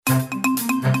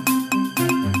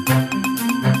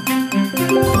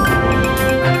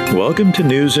welcome to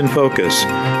News in Focus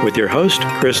with your host,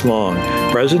 Chris Long,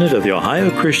 President of the Ohio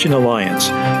Christian Alliance.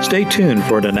 Stay tuned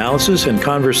for an analysis and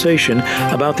conversation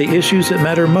about the issues that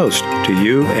matter most to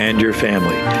you and your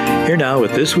family. Here now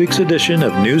with this week's edition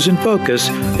of News in Focus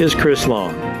is Chris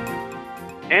Long.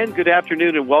 And good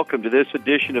afternoon and welcome to this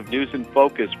edition of News in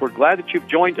Focus. We're glad that you've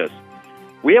joined us.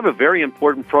 We have a very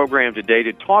important program today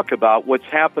to talk about what's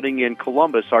happening in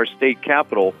Columbus, our state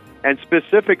capital, and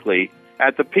specifically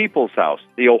at the People's House,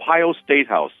 the Ohio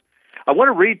Statehouse. I want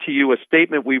to read to you a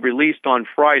statement we released on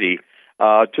Friday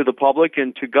to the public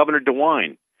and to Governor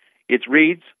DeWine. It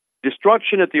reads,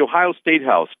 "Destruction at the Ohio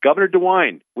Statehouse. Governor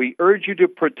DeWine, we urge you to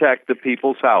protect the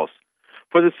People's House.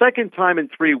 For the second time in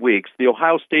 3 weeks, the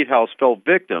Ohio Statehouse fell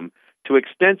victim to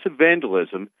extensive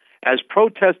vandalism as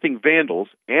protesting vandals,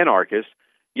 anarchists,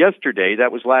 yesterday,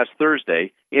 that was last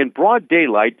Thursday, in broad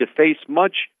daylight defaced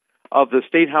much of the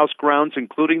State House grounds,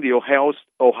 including the Ohio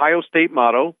State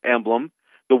motto, emblem,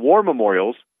 the war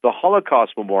memorials, the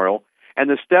Holocaust memorial, and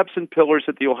the steps and pillars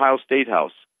at the Ohio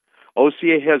Statehouse.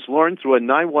 OCA has learned through a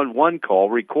 911 call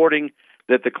recording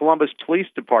that the Columbus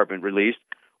Police Department released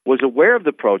was aware of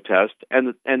the protest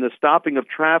and the stopping of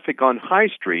traffic on High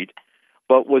Street,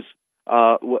 but was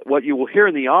what you will hear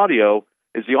in the audio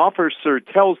is the officer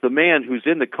tells the man who's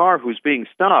in the car who's being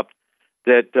stopped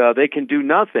that they can do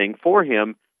nothing for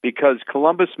him because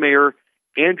Columbus Mayor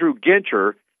Andrew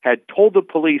Ginter had told the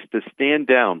police to stand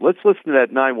down. Let's listen to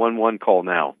that 911 call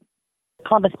now.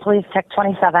 Columbus Police, Tech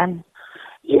 27.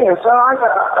 Yes, I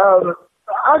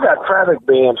got traffic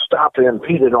being stopped and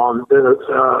impeded on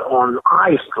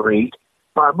I Street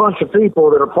by a bunch of people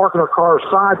that are parking their cars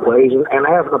sideways and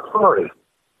having a party.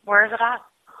 Where is it at?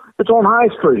 It's on High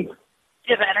Street. Do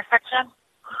you have an intersection?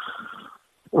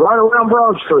 Right around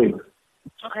Broad Street.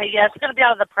 Okay, yeah, it's going to be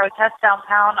out of the protest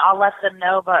downtown. I'll let them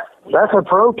know, but... That's a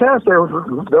protest? They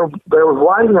were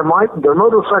riding their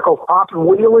motorcycles popping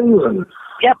wheelies and...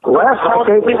 Yep,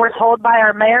 we were told by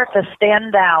our mayor to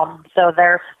stand down, so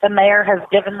the mayor has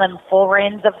given them full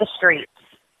reins of the streets.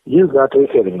 You got to be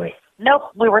kidding me.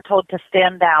 Nope, we were told to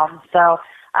stand down, so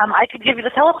I could give you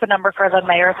the telephone number for the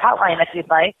mayor's hotline if you'd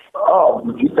like. Oh,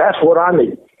 that's what I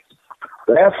need.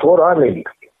 That's what I need.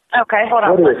 Okay, hold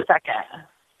on one second.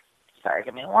 Sorry,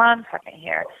 give me 1 second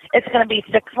here. It's going to be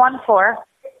 614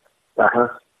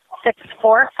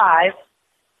 645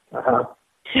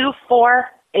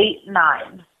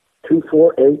 2489.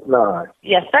 2489.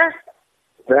 Yes, sir.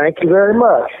 Thank you very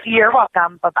much. You're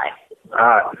welcome. Bye-bye. All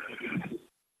right.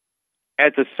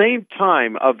 At the same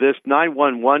time of this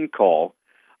 911 call,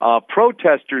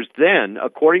 protesters then,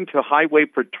 according to Highway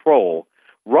Patrol,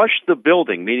 rushed the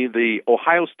building, meaning the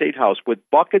Ohio Statehouse, with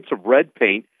buckets of red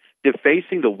paint,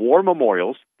 defacing the war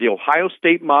memorials, the Ohio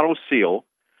State motto seal,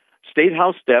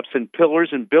 Statehouse steps, and pillars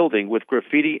and building with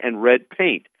graffiti and red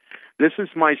paint. This is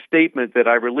my statement that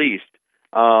I released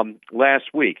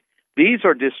last week. These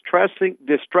are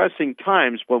distressing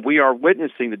times when we are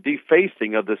witnessing the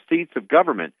defacing of the seats of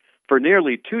government. For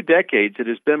nearly 2 decades, it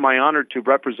has been my honor to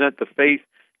represent the faith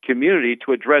community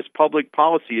to address public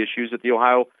policy issues at the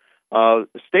Ohio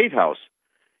Statehouse.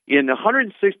 In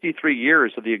 163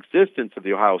 years of the existence of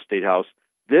the Ohio Statehouse,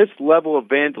 this level of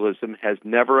vandalism has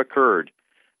never occurred.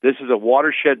 This is a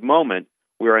watershed moment.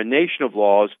 We are a nation of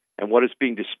laws, and what is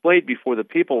being displayed before the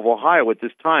people of Ohio at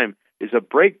this time is a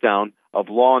breakdown of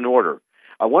law and order.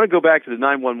 I want to go back to the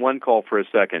 911 call for a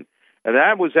second. And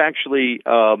that was actually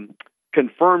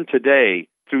confirmed today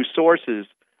through sources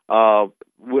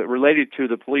related to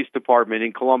the police department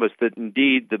in Columbus that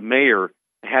indeed the mayor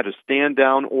had a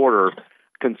stand-down order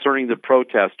concerning the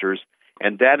protesters,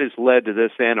 and that has led to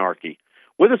this anarchy.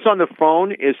 With us on the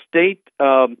phone is State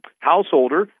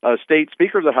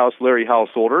Speaker of the House, Larry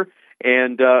Householder,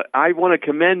 and I want to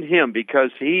commend him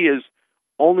because he is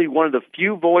only one of the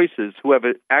few voices who have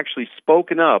actually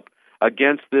spoken up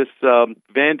against this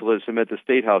vandalism at the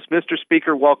Statehouse. Mr.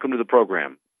 Speaker, welcome to the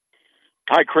program.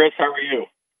 Hi, Chris. How are you?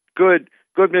 Good,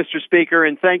 Mr. Speaker,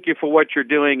 and thank you for what you're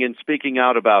doing and speaking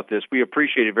out about this. We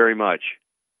appreciate it very much.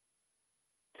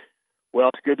 Well,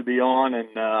 it's good to be on,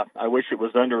 and I wish it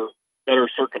was under better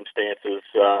circumstances.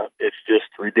 It's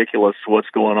just ridiculous what's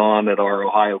going on at our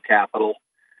Ohio Capitol.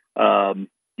 When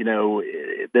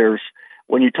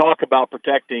you talk about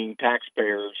protecting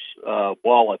taxpayers'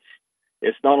 wallets,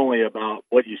 it's not only about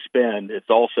what you spend, it's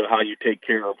also how you take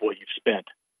care of what you've spent.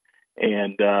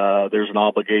 And there's an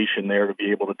obligation there to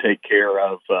be able to take care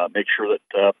of, make sure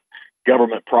that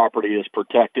government property is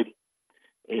protected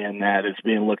and that it's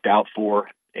being looked out for.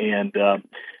 And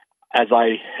as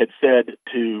I had said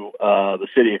to the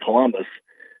city of Columbus,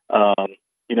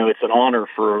 it's an honor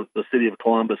for the city of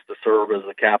Columbus to serve as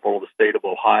the capital of the state of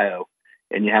Ohio.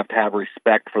 and you have to have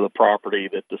respect for the property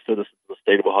that the citizens of the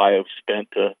state of Ohio have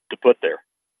spent to put there.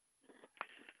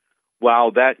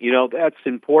 Wow, that's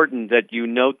important that you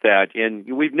note that. And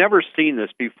we've never seen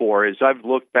this before. As I've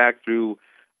looked back through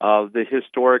the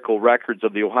historical records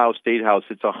of the Ohio Statehouse,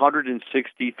 it's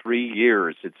 163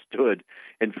 years it stood.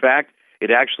 In fact, it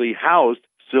actually housed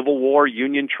Civil War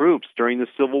Union troops during the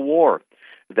Civil War.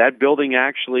 That building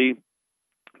actually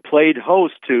played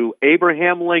host to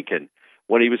Abraham Lincoln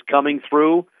when he was coming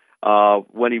through,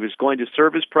 when he was going to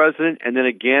serve as president, and then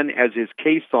again as his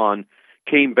caisson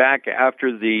came back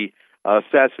after the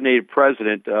assassinated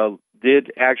president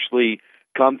did actually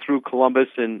come through Columbus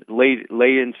and lay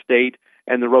in state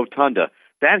and the rotunda.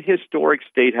 That historic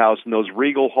state house and those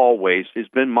regal hallways has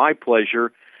been my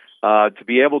pleasure to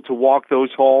be able to walk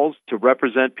those halls, to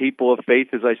represent people of faith,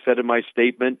 as I said in my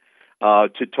statement,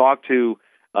 to talk to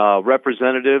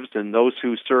representatives and those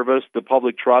who serve us, the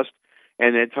public trust.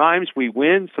 And at times we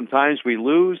win, sometimes we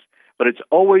lose, but it's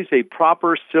always a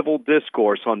proper civil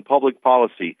discourse on public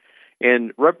policy.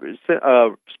 And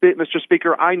Mr.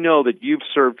 Speaker, I know that you've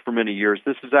served for many years.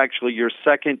 This is actually your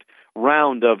second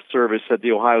round of service at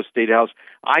the Ohio Statehouse.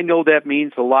 I know that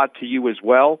means a lot to you as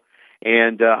well.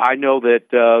 And I know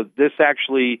that this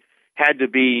actually had to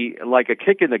be like a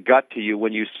kick in the gut to you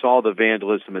when you saw the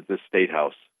vandalism at this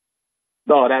Statehouse.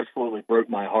 No, it absolutely broke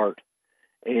my heart.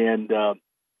 And,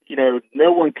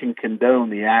 no one can condone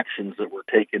the actions that were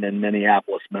taken in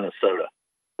Minneapolis, Minnesota,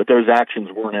 but those actions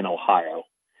weren't in Ohio.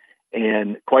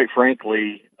 And quite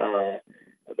frankly,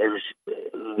 there's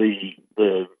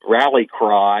the rally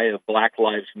cry of Black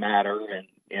Lives Matter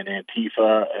and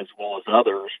Antifa, as well as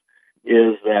others,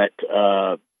 is that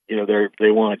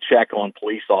they want to check on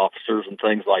police officers and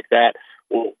things like that.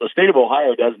 Well, the state of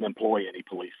Ohio doesn't employ any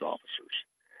police officers.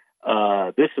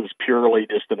 This is purely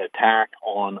just an attack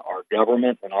on our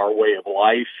government and our way of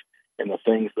life and the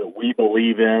things that we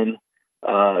believe in.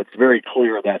 It's very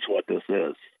clear that's what this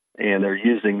is, and they're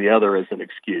using the other as an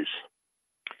excuse.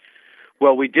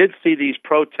 Well, we did see these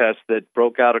protests that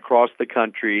broke out across the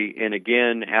country, and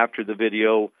again, after the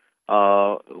video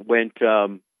went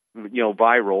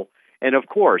viral. And of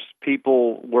course,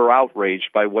 people were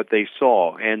outraged by what they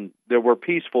saw, and there were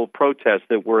peaceful protests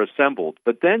that were assembled.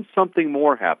 But then something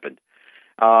more happened.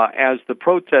 As the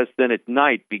protests then at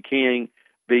night became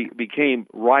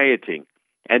rioting,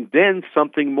 and then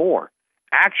something more.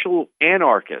 Actual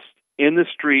anarchists in the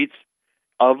streets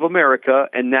of America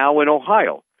and now in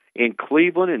Ohio. In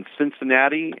Cleveland, in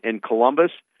Cincinnati, in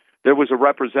Columbus, there was a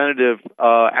representative,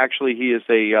 actually he is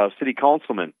a city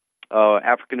councilman,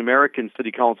 African-American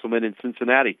city councilman in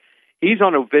Cincinnati. He's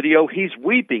on a video, he's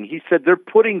weeping. He said they're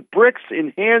putting bricks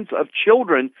in hands of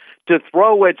children to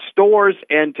throw at stores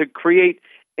and to create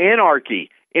anarchy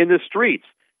in the streets.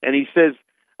 And he says,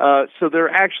 so they're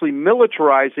actually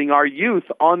militarizing our youth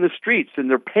on the streets, and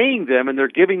they're paying them and they're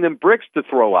giving them bricks to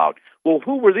throw out. Well,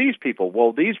 who were these people?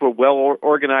 Well, these were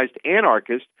well-organized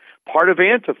anarchists, part of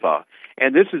Antifa.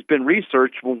 And this has been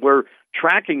researched when we're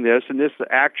tracking this, and this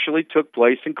actually took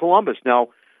place in Columbus. Now,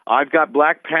 I've got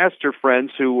black pastor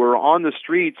friends who were on the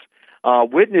streets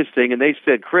witnessing, and they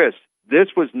said, Chris, this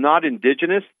was not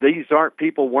indigenous. These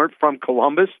weren't from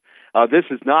Columbus. This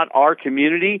is not our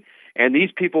community, and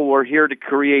these people were here to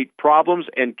create problems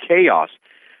and chaos.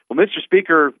 Well, Mr.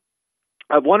 Speaker,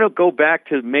 I want to go back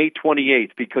to May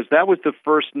 28th because that was the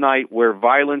first night where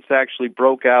violence actually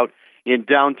broke out in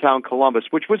downtown Columbus,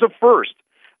 which was a first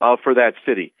for that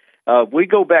city. We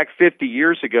go back 50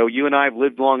 years ago. You and I have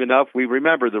lived long enough. We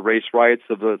remember the race riots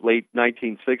of the late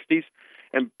 1960s.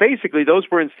 And basically, those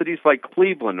were in cities like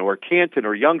Cleveland or Canton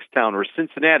or Youngstown or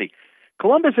Cincinnati.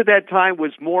 Columbus at that time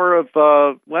was more of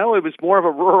a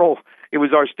rural, it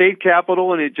was our state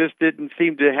capital, and it just didn't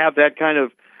seem to have that kind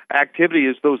of activity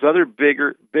as those other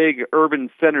big urban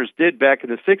centers did back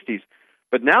in the 60s.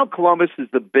 But now Columbus is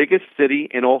the biggest city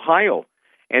in Ohio.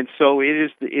 And so it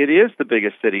is the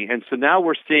biggest city. And so now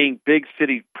we're seeing big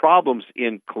city problems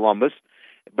in Columbus.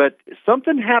 But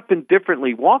something happened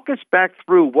differently. Walk us back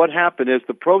through what happened as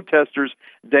the protesters,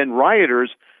 then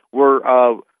rioters,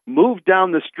 were moved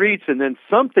down the streets, and then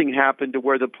something happened to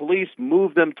where the police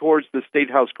moved them towards the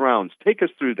Statehouse grounds. Take us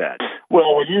through that.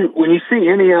 Well, when you see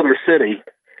any other city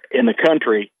in the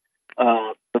country,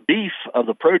 the beef of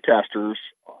the protesters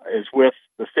is with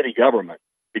the city government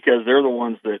because they're the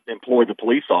ones that employ the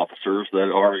police officers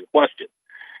that are in question.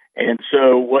 And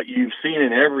so what you've seen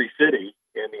in every city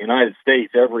in the United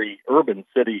States, every urban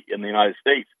city in the United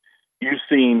States, you've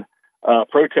seen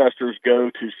protesters go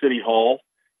to City Hall.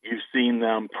 You've seen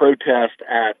them protest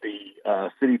at the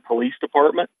city police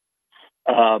department.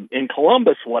 In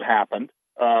Columbus, what happened,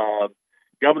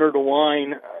 Governor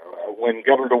DeWine when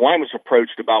Governor DeWine was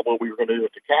approached about what we were going to do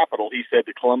at the Capitol, he said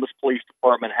the Columbus Police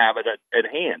Department have it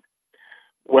at hand.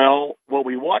 Well, what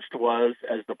we watched was,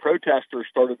 as the protesters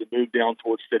started to move down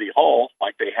towards City Hall,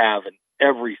 like they have in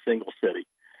every single city,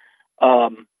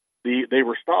 they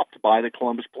were stopped by the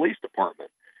Columbus Police Department.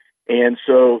 And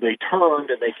so they turned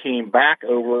and they came back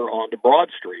over onto Broad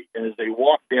Street. And as they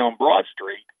walked down Broad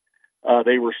Street,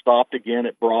 they were stopped again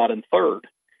at Broad and 3rd.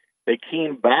 They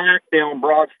came back down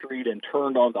Broad Street and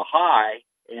turned onto High,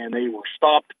 and they were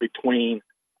stopped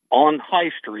on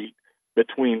High Street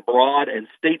between Broad and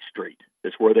State Street.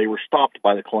 That's where they were stopped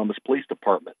by the Columbus Police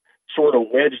Department, sort of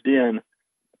wedged in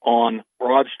on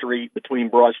Broad Street, between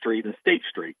Broad Street and State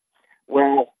Street.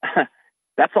 Well,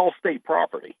 that's all state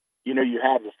property. You know, you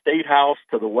have the Statehouse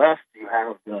to the west, you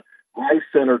have the Rice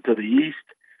Center to the east.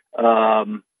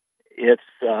 It's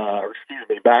the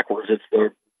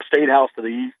Statehouse to the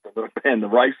east and the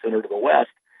Rice Center to the west,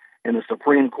 and the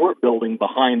Supreme Court building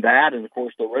behind that, and of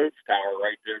course the Rhodes Tower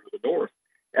right there to the north.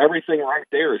 Everything right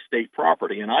there is state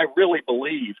property, and I really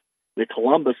believe that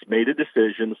Columbus made a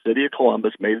decision, the city of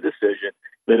Columbus made a decision,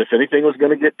 that if anything was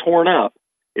going to get torn up,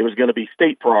 it was going to be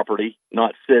state property,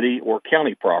 not city or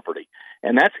county property.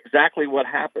 And that's exactly what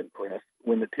happened, Chris.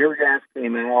 When the tear gas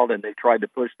came out and they tried to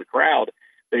push the crowd,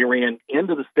 they ran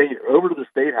over to the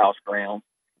Statehouse grounds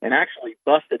and actually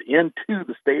busted into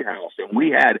the Statehouse. And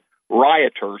we had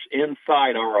rioters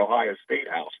inside our Ohio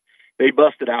Statehouse. They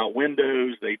busted out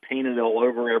windows. They painted all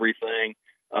over everything.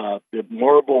 The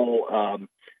marble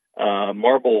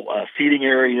seating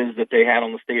areas that they had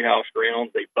on the Statehouse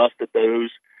grounds, they busted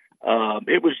those.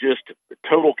 It was just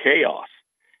total chaos.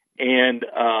 And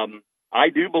I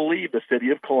do believe the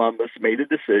city of Columbus made a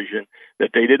decision that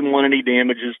they didn't want any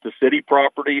damages to city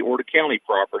property or to county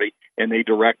property, and they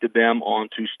directed them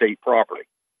onto state property.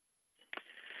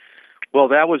 Well,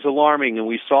 that was alarming, and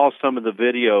we saw some of the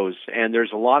videos, and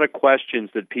there's a lot of questions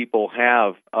that people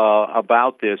have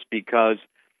about this because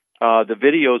the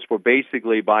videos were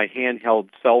basically by handheld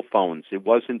cell phones. It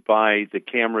wasn't by the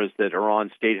cameras that are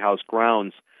on Statehouse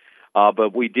grounds,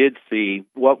 but we did see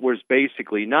what was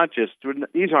basically not just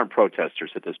 – these aren't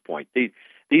protesters at this point.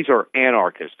 These are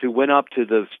anarchists who went up to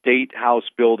the Statehouse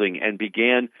building and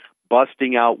began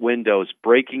busting out windows,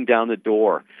 breaking down the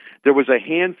door. There was a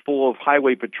handful of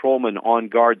highway patrolmen on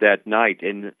guard that night,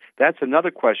 and that's another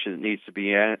question that needs to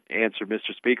be answered,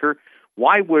 Mr. Speaker.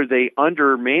 Why were they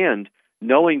undermanned,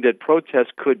 knowing that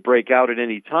protests could break out at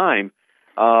any time?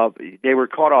 They were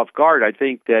caught off guard. I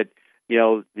think that,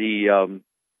 the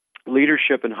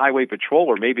leadership in Highway Patrol,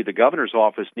 or maybe the governor's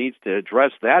office, needs to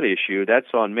address that issue.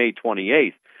 That's on May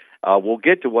 28th. We'll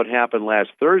get to what happened last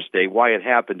Thursday, why it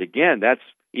happened again. That's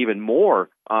even more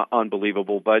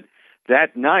unbelievable. But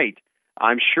that night,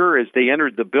 I'm sure as they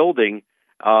entered the building,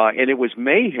 and it was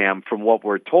mayhem from what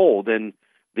we're told, and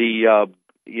the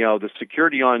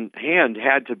security on hand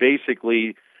had to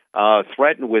basically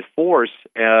threaten with force,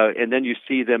 and then you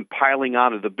see them piling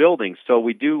out of the building. So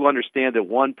we do understand that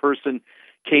one person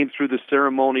came through the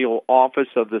ceremonial office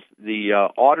of the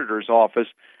auditor's office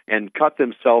and cut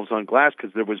themselves on glass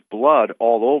because there was blood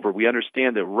all over. We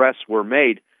understand that arrests were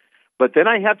made. But then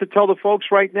I have to tell the folks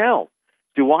right now,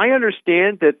 do I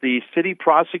understand that the city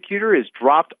prosecutor has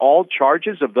dropped all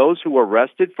charges of those who were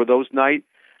arrested for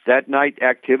that night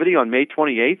activity on May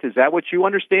 28th? Is that what you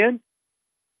understand?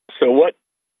 So what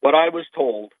I was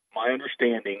told, my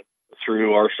understanding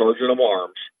through our Sergeant of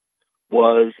Arms,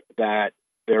 was that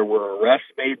there were arrests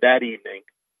made that evening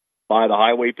by the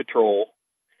Highway Patrol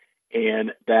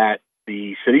and that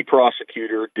the city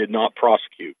prosecutor did not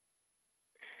prosecute.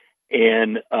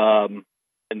 And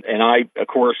I, of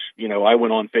course, I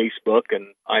went on Facebook and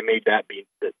I made that be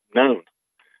known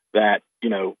that,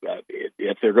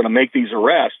 if they're going to make these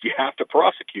arrests, you have to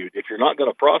prosecute. If you're not going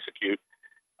to prosecute,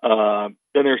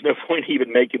 then there's no point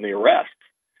even making the arrests.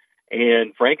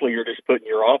 And frankly, you're just putting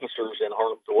your officers in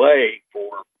harm's way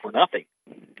for nothing,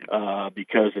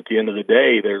 because at the end of the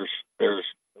day, there's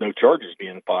no charges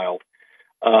being filed.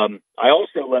 I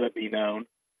also let it be known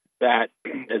that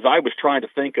as I was trying to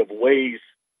think of ways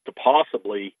to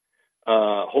possibly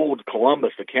hold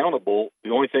Columbus accountable, the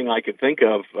only thing I could think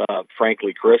of,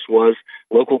 frankly, Chris, was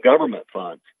local government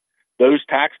funds. Those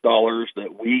tax dollars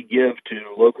that we give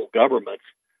to local governments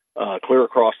clear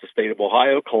across the state of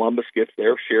Ohio, Columbus gets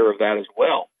their share of that as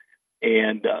well.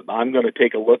 And I'm going to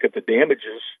take a look at the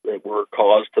damages that were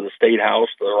caused to the Statehouse,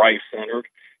 to the Rice Center,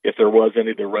 if there was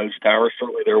any to the Rhodes Tower.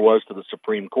 Certainly there was to the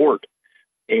Supreme Court.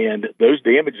 And those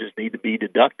damages need to be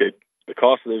deducted. The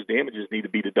cost of those damages need to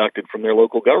be deducted from their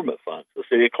local government funds, the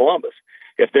city of Columbus.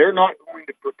 If they're not going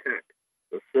to protect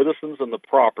the citizens and the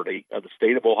property of the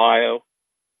state of Ohio,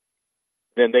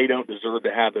 then they don't deserve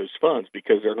to have those funds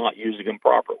because they're not using them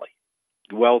properly.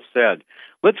 Well said.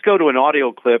 Let's go to an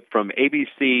audio clip from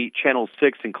ABC Channel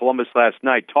 6 in Columbus last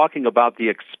night talking about the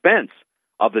expense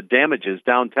of the damages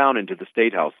downtown into the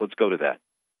Statehouse. Let's go to that.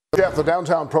 Jeff, the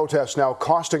downtown protests now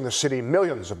costing the city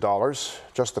millions of dollars.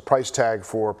 Just the price tag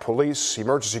for police,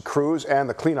 emergency crews, and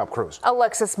the cleanup crews.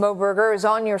 Alexis Moberger is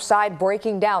on your side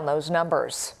breaking down those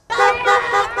numbers.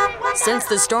 Since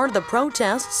the start of the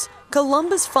protests,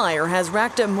 Columbus Fire has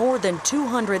racked up more than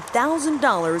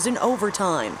 $200,000 in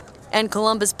overtime. And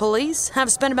Columbus police have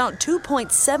spent about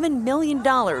 $2.7 million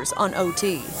on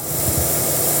OT.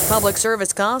 Public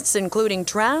service costs, including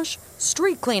trash,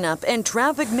 street cleanup, and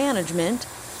traffic management,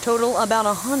 total about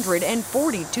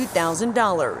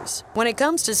 $142,000. When it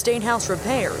comes to Statehouse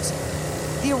repairs,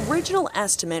 the original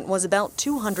estimate was about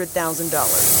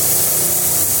 $200,000.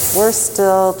 We're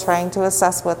still trying to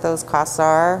assess what those costs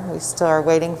are. We still are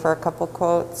waiting for a couple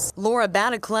quotes. Laura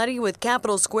Batacletti with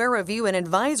Capital Square Review and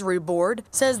Advisory Board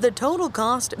says the total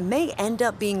cost may end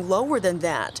up being lower than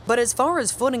that. But as far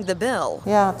as footing the bill,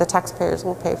 yeah, the taxpayers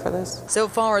will pay for this. So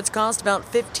far, it's cost about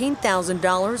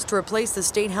 $15,000 to replace the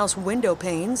Statehouse window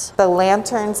panes. The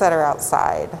lanterns that are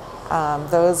outside,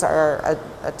 those are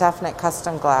a definite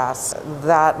custom glass.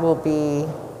 That will be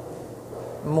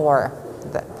more,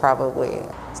 probably.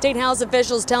 Statehouse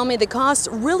officials tell me the costs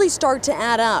really start to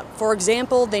add up. For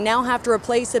example, they now have to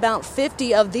replace about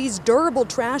 50 of these durable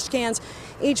trash cans,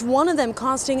 each one of them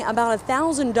costing about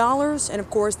 $1,000, and of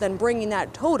course then bringing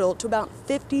that total to about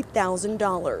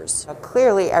 $50,000.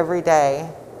 Clearly every day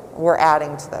we're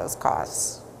adding to those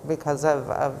costs because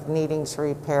of needing to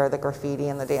repair the graffiti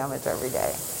and the damage every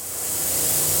day.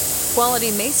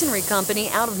 Quality Masonry Company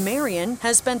out of Marion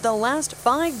has spent the last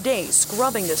 5 days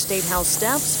scrubbing the Statehouse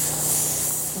steps,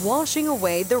 washing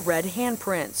away the red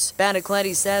handprints.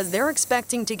 Batacletti says they're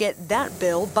expecting to get that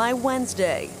bill by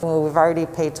Wednesday. Well, we've already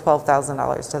paid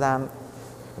 $12,000 to them.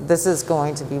 This is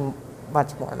going to be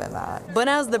much more than that. But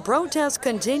as the protests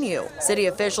continue, city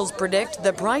officials predict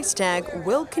the price tag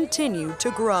will continue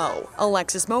to grow.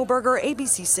 Alexis Moberger,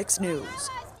 ABC 6 News.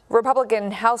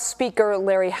 Republican House Speaker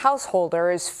Larry Householder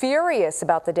is furious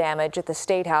about the damage at the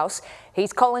Statehouse.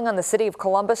 He's calling on the city of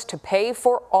Columbus to pay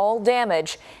for all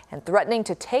damage and threatening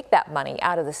to take that money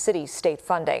out of the city's state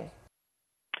funding.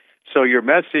 So your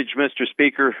message, Mr.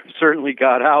 Speaker, certainly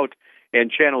got out, and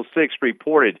Channel 6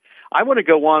 reported. I want to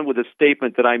go on with a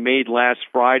statement that I made last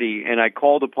Friday, and I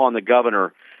called upon the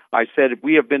governor. I said,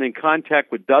 we have been in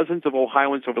contact with dozens of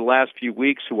Ohioans over the last few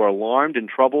weeks who are alarmed and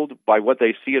troubled by what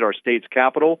they see at our state's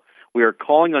capital. We are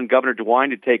calling on Governor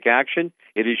DeWine to take action.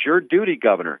 It is your duty,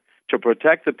 Governor, to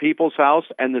protect the People's House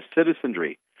and the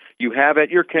citizenry. You have at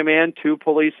your command 2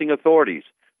 policing authorities,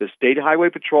 the State Highway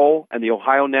Patrol and the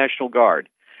Ohio National Guard.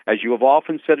 As you have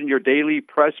often said in your daily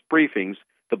press briefings,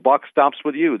 the buck stops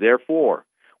with you. Therefore,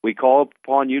 we call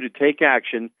upon you to take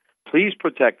action. Please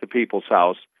protect the People's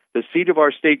House, the seat of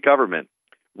our state government.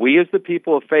 We as the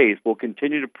people of faith will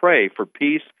continue to pray for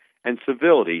peace and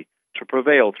civility to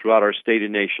prevail throughout our state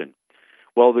and nation.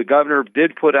 Well, the governor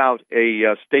did put out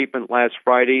a statement last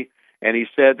Friday, and he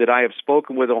said that I have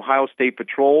spoken with Ohio State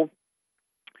Patrol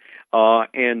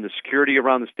and the security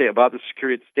around the state, about the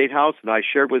security at the State House, and I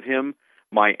shared with him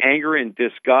my anger and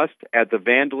disgust at the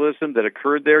vandalism that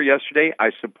occurred there yesterday.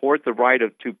 I support the right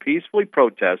to peacefully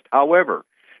protest. However,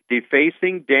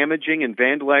 defacing, damaging, and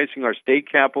vandalizing our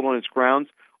state capitol and its grounds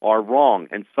are wrong,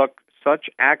 and such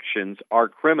actions are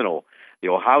criminal. The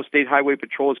Ohio State Highway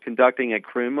Patrol is conducting a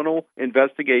criminal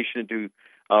investigation into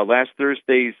last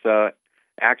Thursday's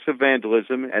acts of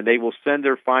vandalism, and they will send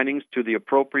their findings to the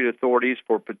appropriate authorities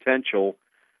for potential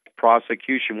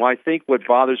prosecution. Well, I think what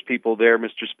bothers people there,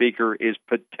 Mr. Speaker, is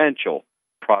potential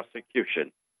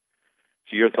prosecution.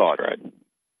 So your thoughts? That's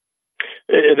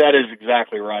right. That is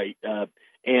exactly right.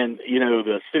 And, you know,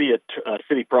 the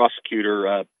city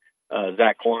prosecutor,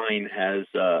 Zach Klein, has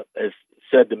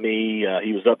said to me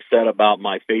he was upset about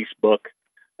my Facebook,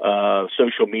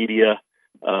 social media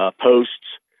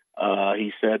posts.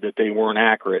 He said that they weren't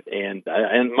accurate. And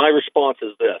my response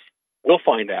is this: we'll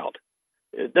find out.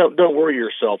 Don't worry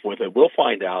yourself with it. We'll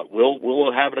find out.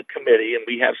 We'll have a committee, and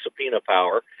we have subpoena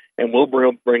power, and we'll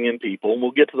bring in people, and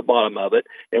we'll get to the bottom of it,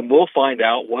 and we'll find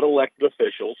out what elected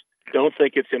officials don't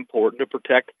think it's important to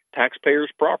protect taxpayers'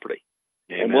 property.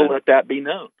 Amen. And we'll let that be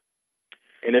known.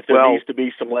 And if there needs to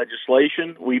be some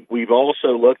legislation, we've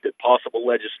also looked at possible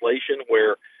legislation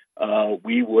where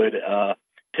we would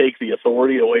take the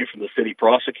authority away from the city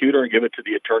prosecutor and give it to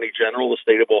the Attorney General of the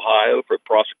state of Ohio for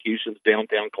prosecutions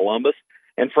downtown Columbus.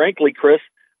 And frankly, Chris,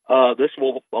 this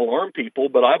will alarm people,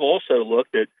 but I've also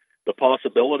looked at the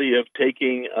possibility of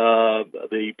taking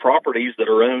the properties that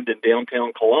are owned in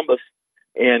downtown Columbus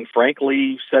and,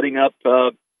 frankly, setting up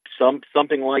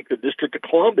something like the District of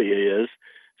Columbia is,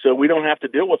 so we don't have to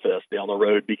deal with this down the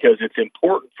road, because it's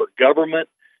important for government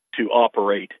to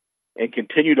operate and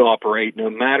continue to operate, no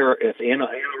matter if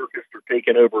anarchists are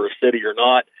taking over a city or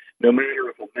not, no matter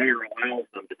if a mayor allows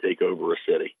them to take over a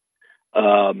city.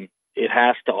 It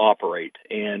has to operate,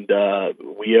 and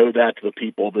we owe that to the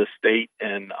people of this state,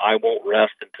 and I won't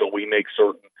rest until we make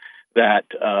certain that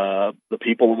the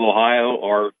people of Ohio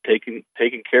are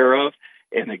taken care of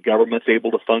and the government's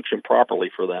able to function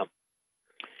properly for them.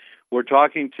 We're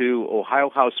talking to Ohio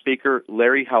House Speaker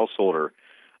Larry Householder,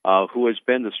 who has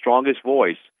been the strongest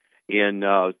voice in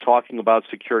talking about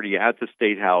security at the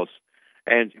Statehouse.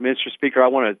 And, Mr. Speaker, I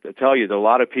want to tell you that a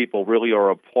lot of people really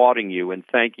are applauding you and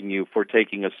thanking you for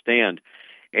taking a stand.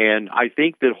 And I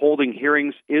think that holding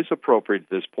hearings is appropriate at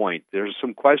this point. There's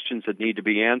some questions that need to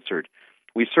be answered.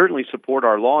 We certainly support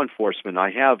our law enforcement. I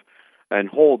have and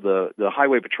hold the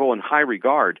Highway Patrol in high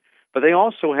regard, but they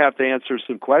also have to answer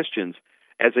some questions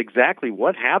as exactly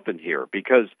what happened here,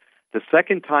 because the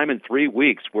second time in 3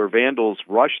 weeks where vandals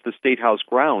rushed the Statehouse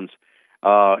grounds,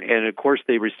 and of course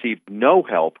they received no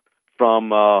help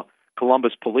from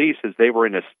Columbus police as they were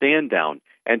in a stand down,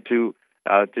 and to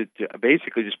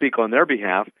basically to speak on their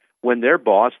behalf, when their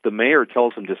boss, the mayor,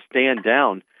 tells them to stand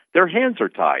down, their hands are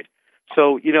tied.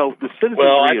 So, the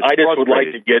citizenry is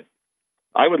frustrated.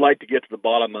 I would like to get to the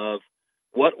bottom of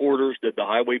what orders did the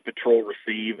Highway Patrol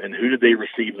receive, and who did they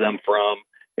receive them from,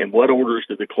 and what orders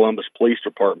did the Columbus Police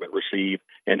Department receive,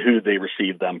 and who did they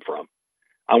receive them from?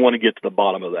 I want to get to the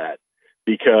bottom of that,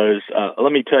 because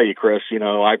let me tell you, Chris,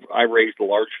 I raised a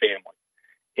large family,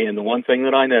 and the one thing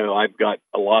that I know, I've got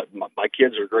a lot. My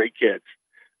kids are great kids,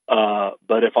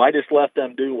 but if I just let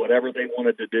them do whatever they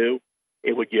wanted to do,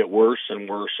 it would get worse and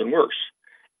worse and worse.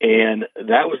 And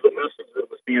that was the message that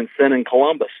was being sent in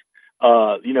Columbus.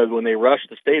 When they rushed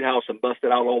the Statehouse and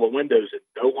busted out all the windows and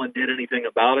no one did anything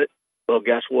about it, well,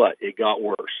 guess what? It got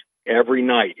worse. Every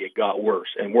night it got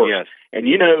worse and worse. Yes. And,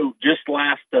 just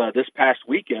this past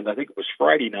weekend, I think it was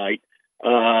Friday night,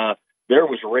 there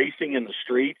was racing in the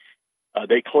streets.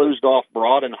 They closed off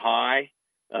Broad and High,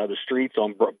 the streets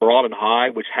on Broad and High,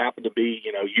 which happened to be,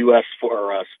 U.S.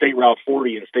 for State Route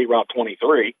 40 and State Route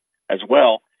 23 as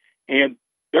well. And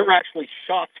there were actually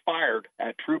shots fired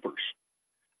at troopers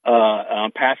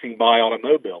passing by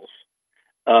automobiles.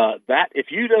 That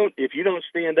if you don't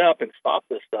stand up and stop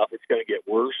this stuff, it's going to get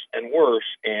worse and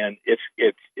worse, and it's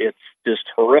just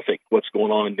horrific what's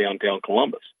going on in downtown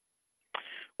Columbus.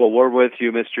 Well, we're with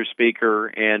you, Mr. Speaker,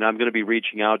 and I'm going to be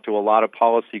reaching out to a lot of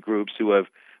policy groups who have,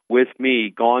 with me,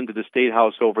 gone to the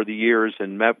Statehouse over the years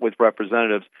and met with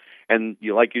representatives. And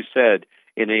like you said,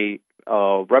 in a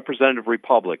representative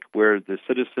republic where the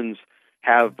citizens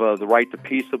have the right to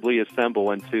peaceably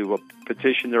assemble and to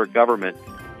petition their government,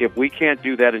 if we can't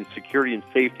do that in security and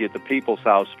safety at the People's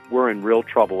House, we're in real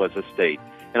trouble as a state.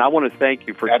 And I want to thank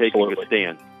you for taking a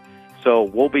stand. So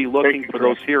we'll be looking for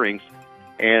those hearings,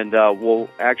 and we'll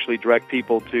actually direct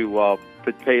people to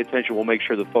pay attention. We'll make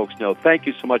sure the folks know. Thank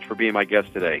you so much for being my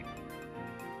guest today.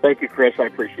 Thank you, Chris. I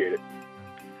appreciate it.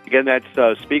 Again, that's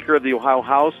Speaker of the Ohio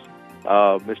House,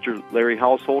 Mr. Larry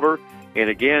Householder. And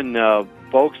again,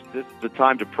 folks, this is the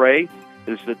time to pray.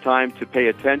 This is the time to pay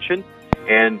attention.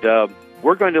 And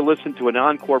we're going to listen to an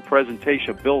encore presentation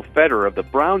of Bill Feder of the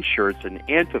Brown Shirts and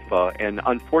Antifa, and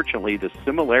unfortunately, the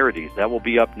similarities. That will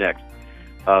be up next.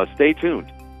 Stay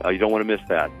tuned. You don't want to miss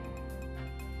that.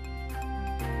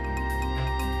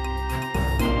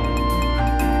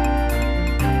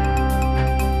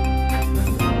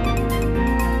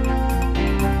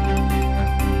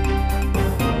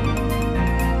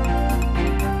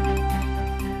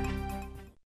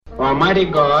 Almighty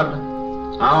God,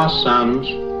 our sons,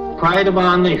 pride of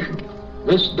our nation,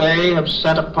 this day have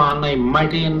set upon a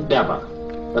mighty endeavor,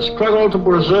 a struggle to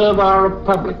preserve our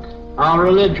republic, our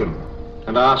religion,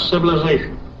 and our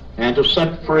civilization, and to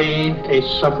set free a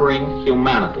suffering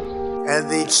humanity. And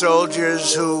the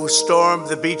soldiers who stormed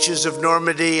the beaches of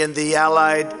Normandy and the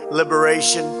Allied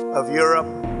liberation of Europe.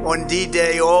 On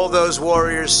D-Day, all those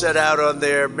warriors set out on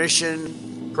their mission.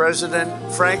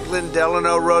 President Franklin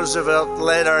Delano Roosevelt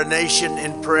led our nation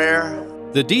in prayer.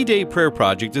 The D-Day Prayer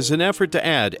Project is an effort to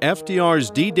add FDR's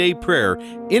D-Day prayer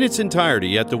in its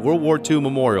entirety at the World War II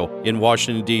Memorial in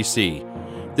Washington, D.C.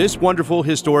 This wonderful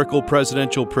historical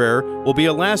presidential prayer will be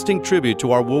a lasting tribute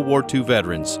to our World War II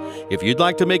veterans. If you'd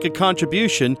like to make a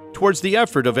contribution towards the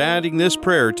effort of adding this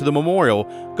prayer to the memorial,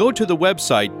 go to the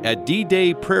website at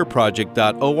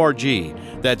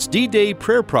ddayprayerproject.org. That's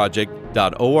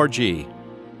ddayprayerproject.org.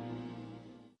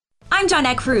 I'm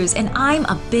Johnette Cruz, and I'm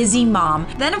a busy mom.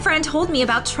 Then a friend told me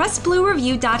about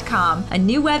TrustBlueReview.com, a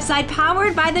new website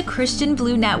powered by the Christian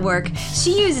Blue Network.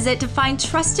 She uses it to find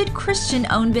trusted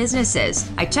Christian-owned businesses.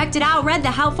 I checked it out, read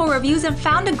the helpful reviews, and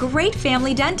found a great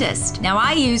family dentist. Now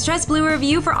I use Trust Blue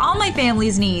Review for all my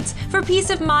family's needs. For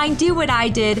peace of mind, do what I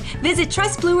did. Visit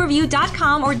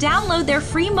TrustBlueReview.com or download their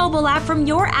free mobile app from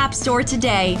your app store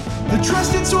today. The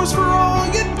trusted source for all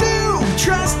you do.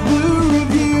 Trust Blue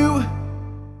Review.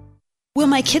 Will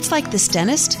my kids like this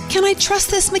dentist? Can I trust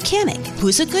this mechanic?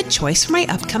 Who's a good choice for my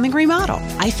upcoming remodel?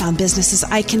 I found businesses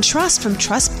I can trust from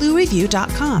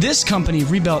TrustBlueReview.com. This company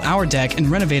rebuilt our deck and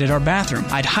renovated our bathroom.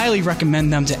 I'd highly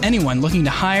recommend them to anyone looking to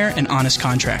hire an honest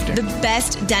contractor. The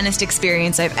best dentist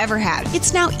experience I've ever had.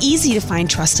 It's now easy to find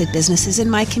trusted businesses in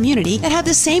my community that have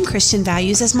the same Christian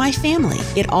values as my family.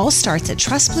 It all starts at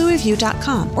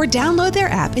TrustBlueReview.com or download their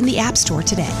app in the App Store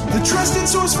today. The trusted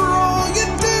source for all you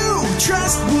do.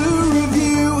 Trust Blue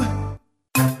Review.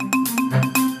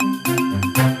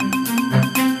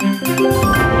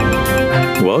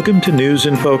 Welcome to News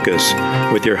in Focus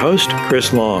with your host,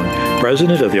 Chris Long,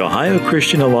 President of the Ohio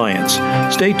Christian Alliance.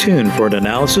 Stay tuned for an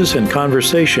analysis and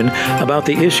conversation about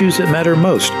the issues that matter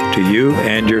most to you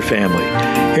and your family.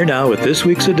 Here now with this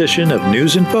week's edition of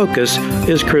News in Focus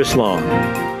is Chris Long.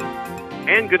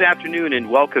 And good afternoon and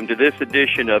welcome to this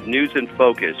edition of News in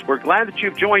Focus. We're glad that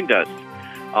you've joined us.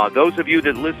 Those of you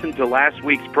that listened to last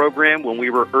week's program when we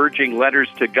were urging letters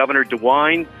to Governor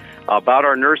DeWine about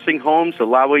our nursing homes,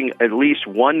 allowing at least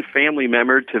one family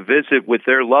member to visit with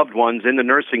their loved ones in the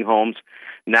nursing homes.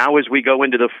 Now, as we go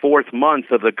into the fourth month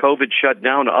of the COVID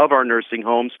shutdown of our nursing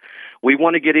homes, we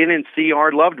want to get in and see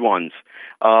our loved ones.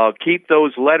 Keep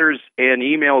those letters and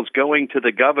emails going to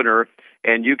the governor,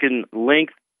 and you can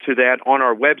link to that on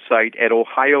our website at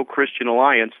Ohio Christian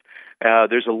Alliance.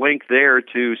 There's a link there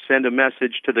to send a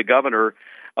message to the governor.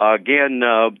 Again,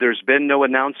 there's been no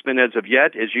announcement as of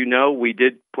yet. As you know, we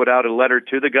did put out a letter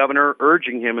to the governor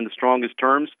urging him in the strongest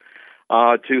terms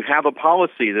to have a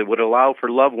policy that would allow for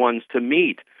loved ones to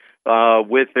meet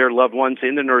with their loved ones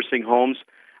in the nursing homes.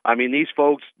 I mean, these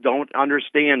folks don't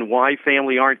understand why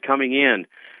family aren't coming in,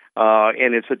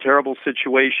 and it's a terrible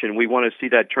situation. We want to see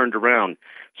that turned around.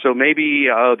 So maybe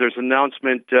there's an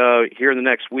announcement here in the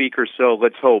next week or so.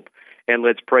 Let's hope. And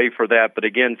let's pray for that. But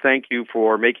again, thank you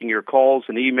for making your calls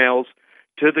and emails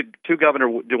to Governor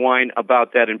DeWine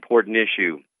about that important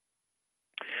issue.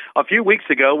 A few weeks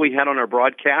ago, we had on our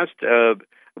broadcast,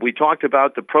 we talked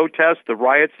about the protests, the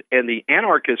riots, and the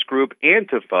anarchist group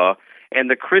Antifa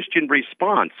and the Christian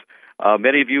response.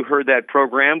 Many of you heard that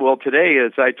program. Well, today,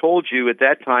 as I told you at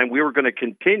that time, we were going to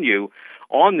continue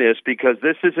on this because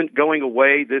this isn't going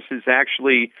away. This is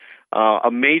actually a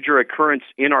major occurrence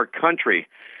in our country.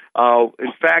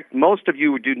 In fact, most of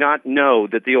you do not know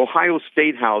that the Ohio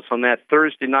Statehouse on that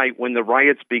Thursday night when the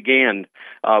riots began,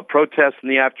 protests in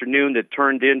the afternoon that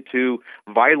turned into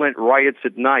violent riots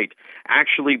at night,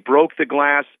 actually broke the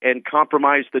glass and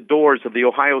compromised the doors of the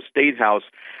Ohio Statehouse.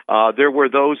 There were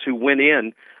those who went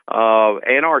in,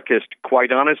 anarchists,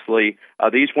 quite honestly.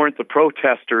 These weren't the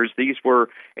protesters. These were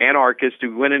anarchists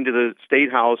who went into the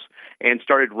State House and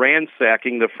started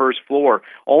ransacking the first floor.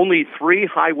 Only 3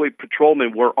 highway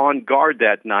patrolmen were on guard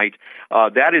that night.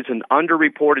 That is an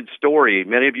underreported story.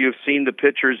 Many of you have seen the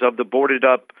pictures of the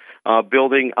boarded-up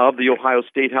building of the Ohio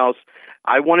Statehouse.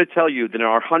 I want to tell you that in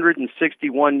our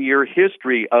 161-year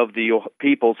history of the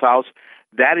People's House,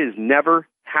 that has never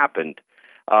happened.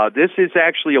 This is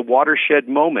actually a watershed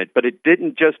moment, but it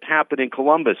didn't just happen in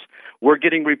Columbus. We're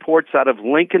getting reports out of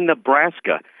Lincoln,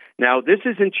 Nebraska. Now, this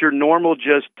isn't your normal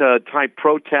just type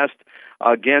protest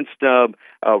against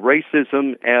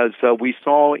racism as we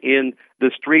saw in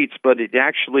the streets, but it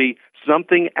actually,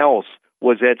 something else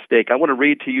was at stake. I want to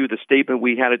read to you the statement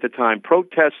we had at the time.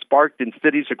 Protests sparked in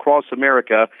cities across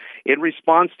America in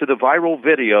response to the viral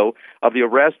video of the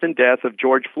arrest and death of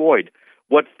George Floyd.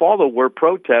 What followed were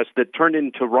protests that turned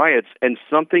into riots and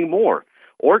something more,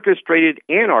 orchestrated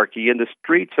anarchy in the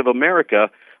streets of America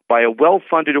by a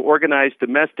well-funded, organized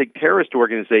domestic terrorist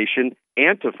organization,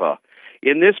 Antifa.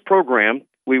 In this program,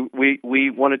 we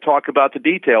want to talk about the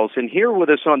details. And here with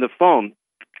us on the phone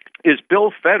is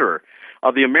Bill Federer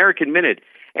of the American Minute.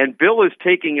 And Bill is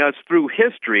taking us through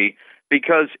history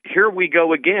because here we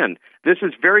go again. This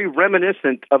is very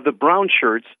reminiscent of the brown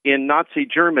shirts in Nazi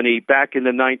Germany back in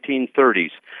the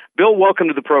 1930s. Bill, welcome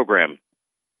to the program.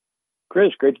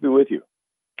 Chris, great to be with you.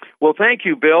 Well, thank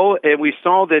you, Bill. And we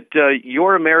saw that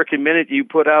your American Minute you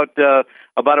put out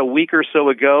about a week or so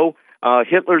ago,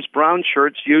 Hitler's brown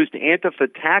shirts used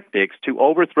Antifa tactics to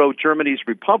overthrow Germany's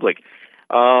republic.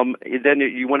 Then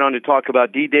you went on to talk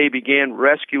about D-Day began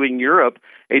rescuing Europe,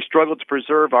 a struggle to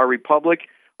preserve our republic,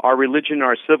 our religion,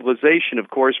 our civilization, of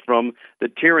course, from the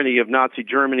tyranny of Nazi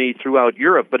Germany throughout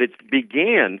Europe. But it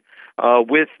began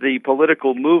with the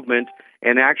political movement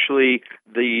and actually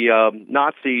the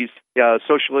Nazis,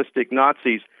 socialistic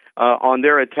Nazis, on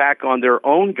their attack on their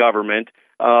own government.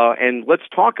 And let's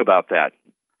talk about that.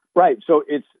 Right. So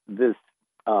it's this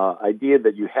idea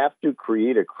that you have to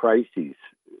create a crisis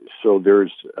so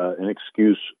there's an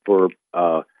excuse for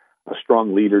a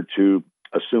strong leader to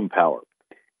assume power.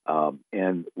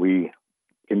 And we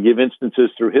can give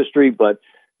instances through history, but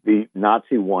the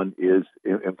Nazi one is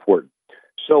important.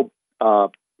 So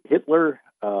Hitler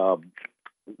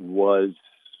was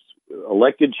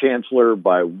elected chancellor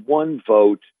by one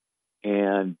vote,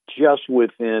 and just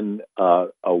within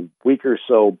a week or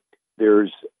so,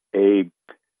 there's a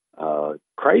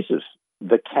crisis.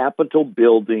 The Capitol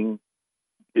building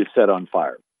is set on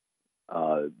fire.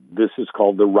 This is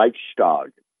called the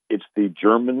Reichstag. It's the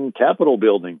German Capitol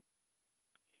building.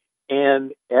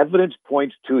 And evidence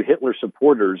points to Hitler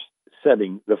supporters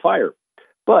setting the fire.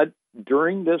 But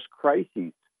during this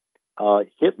crisis,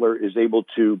 Hitler is able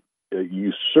to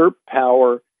usurp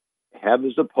power, have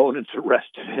his opponents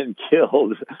arrested and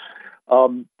killed.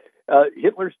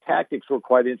 Hitler's tactics were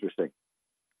quite interesting.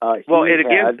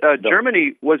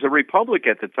 Germany was a republic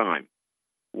at the time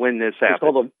when this happened.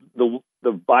 It's called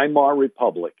the Weimar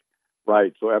Republic,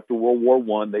 right? So after World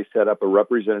War I, they set up a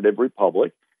representative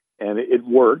republic, and it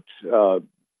worked,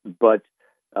 but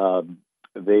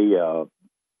they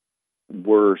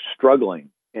were struggling.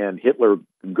 And Hitler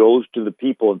goes to the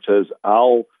people and says,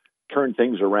 I'll turn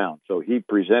things around. So he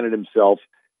presented himself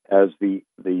as the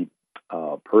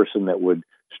person that would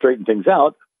straighten things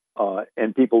out,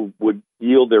 and people would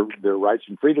yield their rights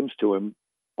and freedoms to him,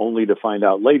 only to find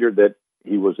out later that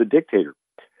he was a dictator.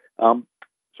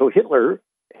 So Hitler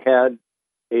had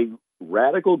a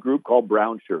radical group called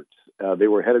Brown Shirts. They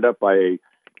were headed up by a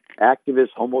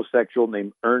activist homosexual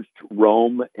named Ernst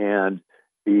Röhm, and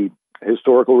the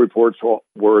historical reports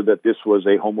were that this was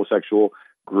a homosexual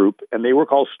group, and they were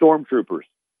called stormtroopers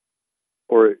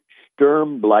or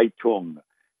Sturmleitung,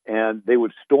 and they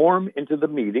would storm into the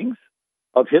meetings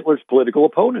of Hitler's political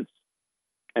opponents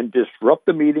and disrupt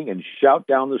the meeting and shout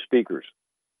down the speakers.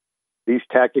 These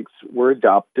tactics were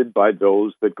adopted by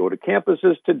those that go to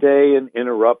campuses today and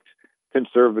interrupt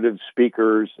conservative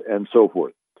speakers and so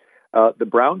forth. The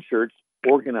Brown Shirts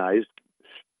organized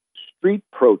street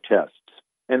protests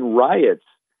and riots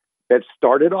that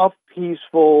started off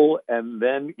peaceful and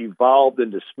then evolved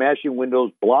into smashing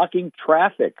windows, blocking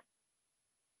traffic,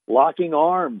 locking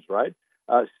arms, right?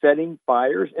 Setting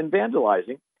fires and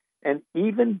vandalizing, and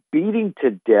even beating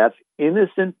to death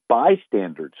innocent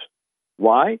bystanders.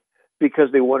 Why?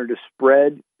 Because they wanted to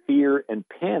spread fear and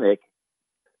panic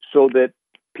so that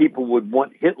people would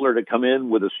want Hitler to come in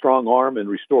with a strong arm and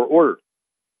restore order.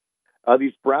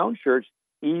 These Brown Shirts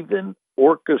even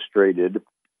orchestrated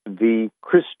the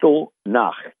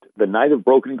Kristallnacht, the Night of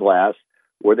Broken Glass,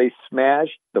 where they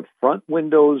smashed the front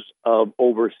windows of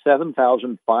over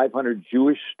 7,500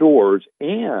 Jewish stores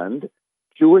and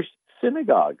Jewish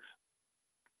synagogues.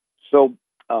 So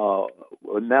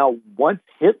now, once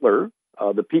Hitler,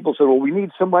 the people said, well, we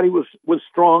need somebody with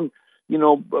strong,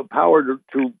 power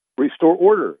to restore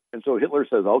order. And so Hitler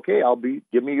says, okay,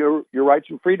 give me your rights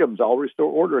and freedoms. I'll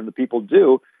restore order. And the people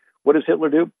do. What does Hitler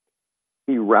do?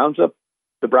 He rounds up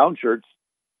the Brown Shirts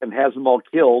and has them all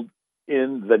killed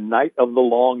in the Night of the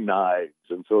Long Knives.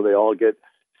 And so they all get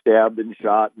stabbed and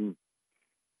shot. And,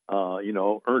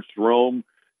 Ernst Röhm,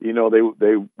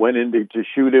 they went in to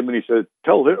shoot him, and he said,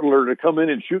 tell Hitler to come in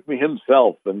and shoot me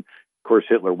himself. And of course,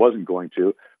 Hitler wasn't going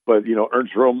to, but,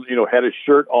 Ernst Röhm, had his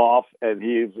shirt off and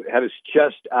he had his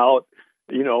chest out,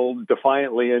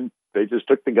 defiantly, and they just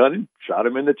took the gun and shot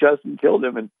him in the chest and killed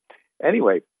him. And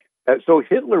anyway, so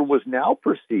Hitler was now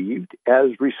perceived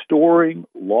as restoring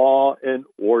law and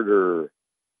order.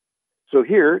 So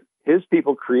here, his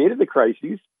people created the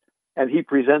crises, and he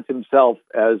presents himself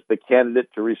as the candidate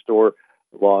to restore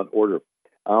law and order.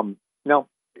 Now,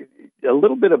 a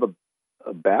little bit of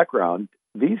a background.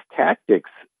 These tactics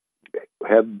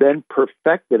have been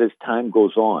perfected as time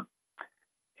goes on.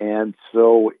 And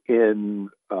so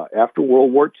after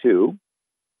World War II,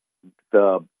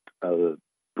 the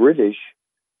British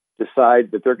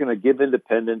decide that they're going to give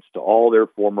independence to all their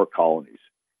former colonies,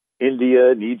 India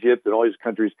and Egypt and all these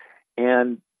countries.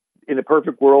 And in a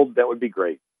perfect world, that would be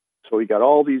great. So we got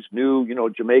all these new,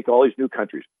 Jamaica, all these new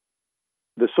countries.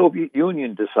 The Soviet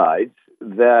Union decides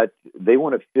that they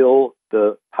want to fill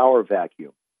the power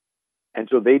vacuum. And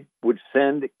so they would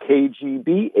send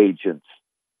KGB agents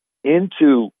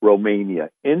into Romania,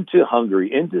 into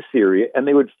Hungary, into Syria, and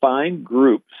they would find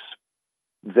groups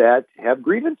that have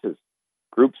grievances,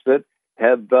 groups that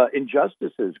have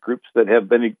injustices, groups that have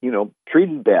been,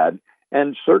 treated bad.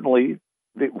 And certainly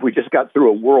we just got through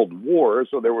a world war,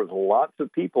 so there was lots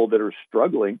of people that are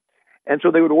struggling. And so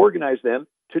they would organize them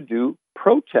to do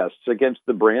protests against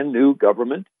the brand new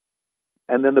government.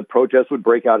 And then the protests would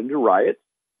break out into riots.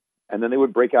 And then they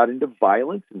would break out into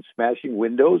violence and smashing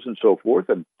windows and so forth.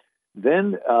 And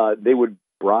then they would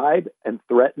bribe and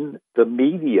threaten the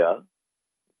media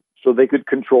so they could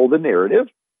control the narrative,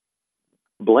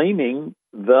 blaming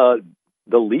the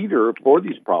leader for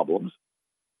these problems.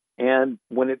 And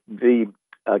when the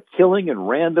killing and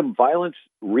random violence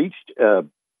reached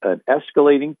an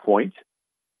escalating point,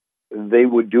 they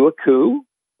would do a coup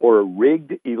or a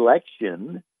rigged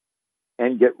election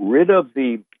and get rid of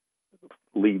the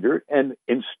leader and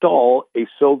install a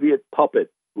Soviet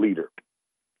puppet leader.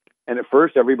 And at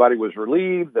first, everybody was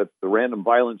relieved that the random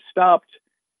violence stopped,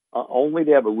 only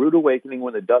to have a rude awakening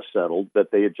when the dust settled that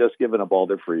they had just given up all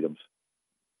their freedoms.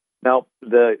 Now,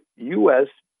 the U.S.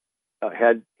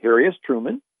 had Harry S.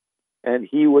 Truman, and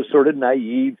he was sort of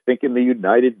naive, thinking the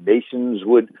United Nations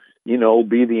would,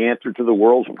 be the answer to the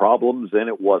world's problems, and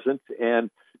it wasn't. And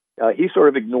he sort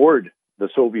of ignored the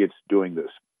Soviets doing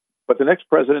this. But the next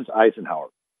president's Eisenhower,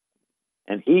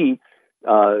 and he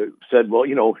said, well,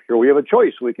 here we have a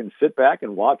choice. We can sit back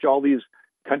and watch all these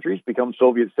countries become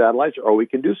Soviet satellites, or we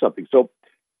can do something. So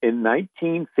in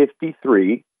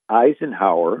 1953,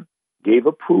 Eisenhower gave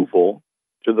approval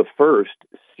to the first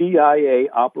CIA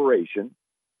operation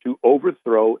to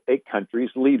overthrow a country's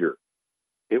leader.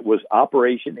 It was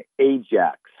Operation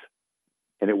Ajax,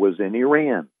 and it was in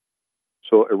Iran.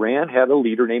 So Iran had a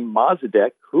leader named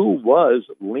Mossadegh who was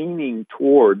leaning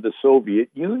toward the Soviet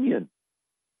Union.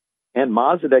 And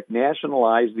Mossadegh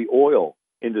nationalized the oil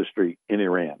industry in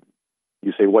Iran.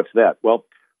 You say, what's that? Well,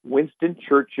 Winston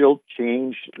Churchill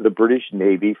changed the British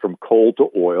Navy from coal to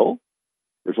oil.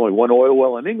 There's only one oil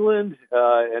well in England,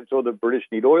 and so the British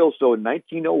need oil. So in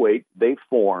 1908, they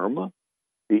form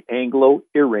the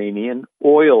Anglo-Iranian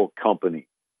Oil Company.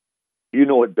 You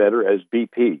know it better as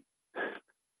BP.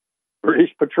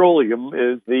 British Petroleum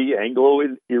is the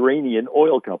Anglo-Iranian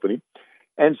Oil Company.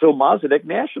 And so Mossadegh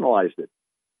nationalized it.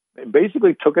 It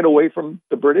basically took it away from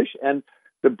the British, and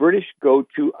the British go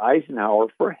to Eisenhower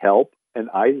for help, and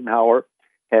Eisenhower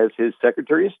has his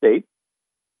Secretary of State,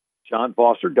 John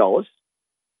Foster Dulles,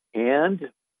 and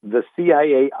the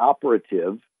CIA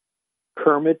operative,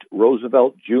 Kermit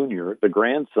Roosevelt Jr., the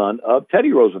grandson of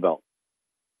Teddy Roosevelt.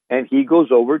 And he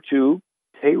goes over to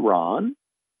Tehran,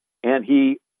 and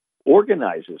he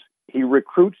organizes, he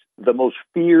recruits the most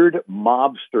feared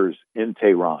mobsters in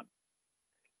Tehran.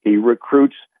 He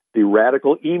recruits the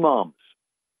radical imams.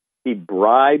 He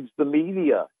bribes the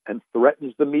media and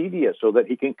threatens the media so that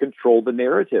he can control the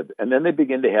narrative. And then they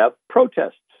begin to have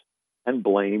protests and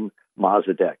blame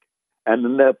Mossadegh. And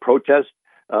then the protests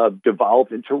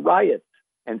devolved into riots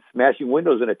and smashing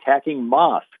windows and attacking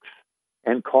mosques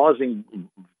and causing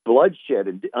bloodshed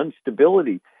and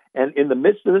instability. And in the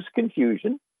midst of this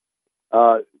confusion,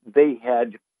 they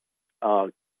had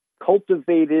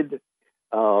cultivated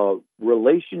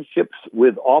relationships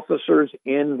with officers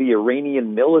in the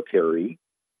Iranian military.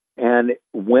 And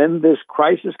when this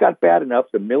crisis got bad enough,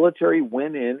 the military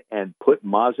went in and put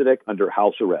Mossadegh under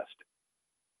house arrest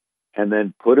and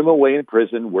then put him away in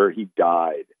prison where he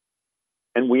died.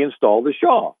 And we installed the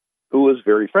Shah, who was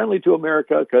very friendly to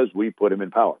America because we put him in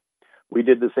power. We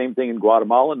did the same thing in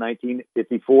Guatemala in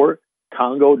 1954,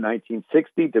 Congo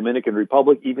 1960, Dominican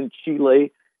Republic, even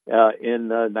Chile in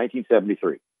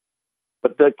 1973.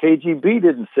 But the KGB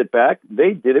didn't sit back.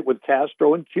 They did it with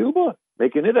Castro in Cuba,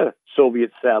 making it a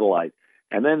Soviet satellite,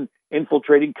 and then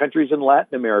infiltrating countries in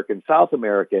Latin America and South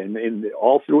America and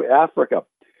all through Africa.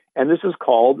 And this is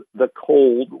called the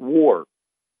Cold War.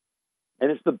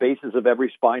 And it's the basis of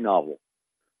every spy novel,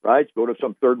 right? You go to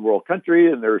some third world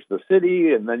country and there's the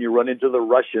city, and then you run into the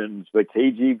Russians, the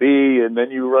KGB, and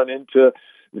then you run into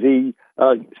the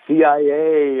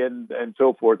CIA and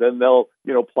so forth. And they'll,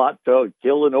 plot to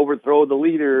kill and overthrow the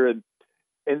leader.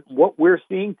 And what we're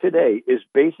seeing today is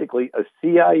basically a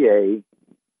CIA,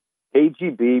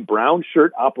 KGB, brown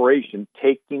shirt operation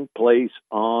taking place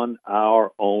on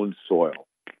our own soil.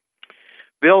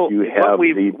 Bill,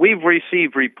 we've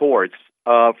received reports,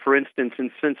 for instance,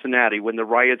 in Cincinnati, when the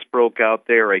riots broke out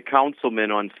there, a councilman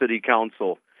on city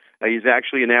council, he's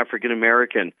actually an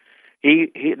African-American,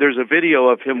 there's a video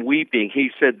of him weeping. He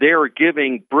said they're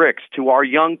giving bricks to our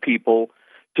young people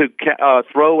to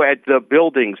throw at the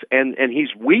buildings, and he's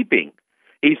weeping.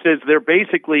 He says they're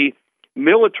basically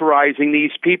militarizing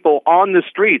these people on the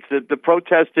streets. The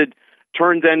protest had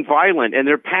turned then violent, and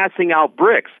they're passing out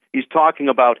bricks. He's talking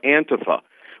about Antifa.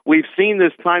 We've seen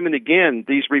this time and again,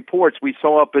 these reports we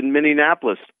saw up in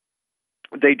Minneapolis.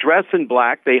 They dress in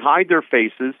black. They hide their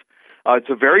faces. It's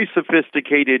a very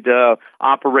sophisticated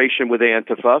operation with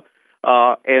Antifa.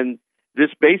 And this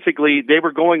basically, they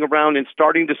were going around and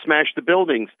starting to smash the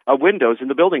buildings, windows in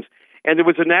the buildings. And there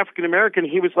was an African-American.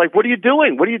 He was like, "What are you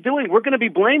doing? What are you doing? We're going to be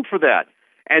blamed for that."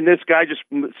 And this guy just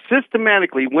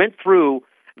systematically went through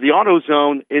the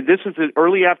AutoZone. And this is the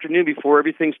early afternoon before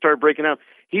everything started breaking out.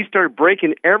 He started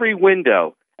breaking every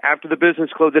window after the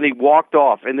business closed, and he walked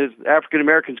off. And there's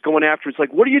African-Americans going after him. It's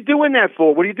like, "What are you doing that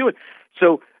for? What are you doing?"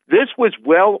 So this was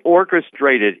well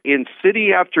orchestrated in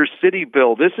city after city,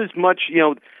 Bill. This is much,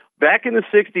 back in the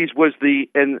 60s was the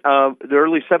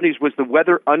early 70s was the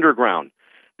Weather Underground.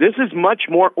 This is much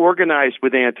more organized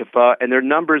with Antifa, and their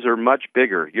numbers are much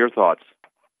bigger. Your thoughts?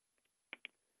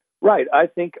 Right. I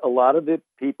think a lot of the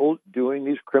people doing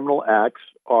these criminal acts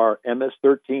are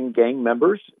MS-13 gang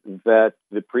members that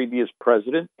the previous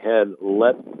president had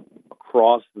let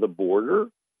cross the border.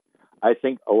 I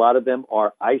think a lot of them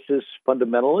are ISIS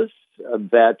fundamentalists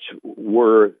that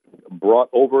were brought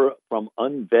over from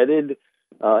unvetted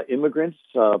immigrants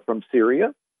from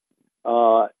Syria.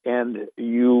 And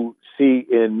you see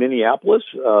in Minneapolis,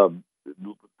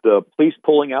 the police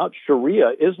pulling out.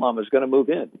 Sharia Islam is going to move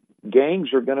in.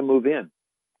 Gangs are going to move in.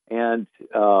 And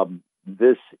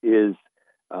this is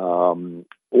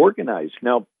organized.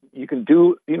 Now, you can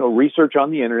do research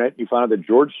on the internet. You find out that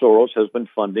George Soros has been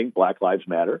funding Black Lives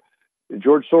Matter.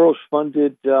 George Soros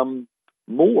funded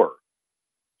more.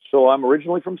 So I'm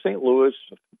originally from St. Louis,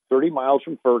 30 miles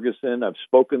from Ferguson. I've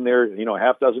spoken there,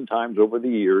 half dozen times over the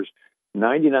years.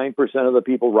 99% of the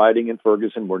people riding in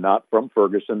Ferguson were not from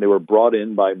Ferguson. They were brought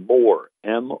in by MORE,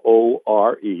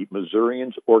 M-O-R-E,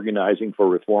 Missourians Organizing for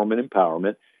Reform and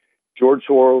Empowerment. George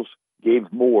Soros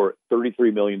gave MORE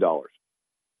 $33 million.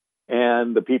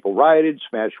 And the people rioted,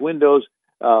 smashed windows.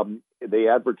 They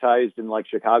advertised in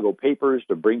Chicago papers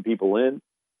to bring people in.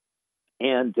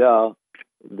 And the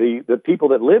people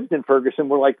that lived in Ferguson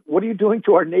were like, "What are you doing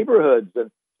to our neighborhoods?"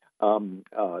 And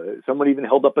someone even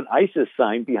held up an ISIS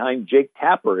sign behind Jake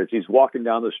Tapper as he's walking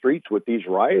down the streets with these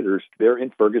rioters there in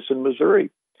Ferguson, Missouri.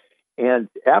 And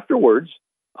afterwards,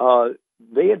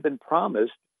 they had been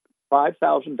promised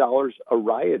 $5,000 a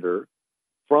rioter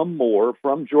from MORE,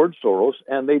 from George Soros,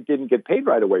 and they didn't get paid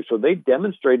right away. So they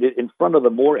demonstrated in front of the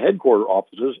MORE headquarters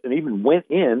offices and even went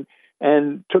in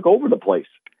and took over the place.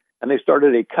 And they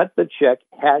started a cut the check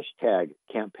hashtag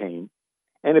campaign.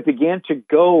 And it began to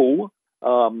go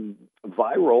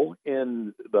viral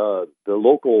in the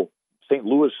local St.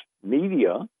 Louis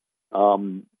media.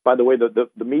 By the way, the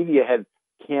media had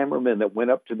cameramen that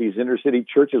went up to these inner city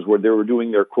churches where they were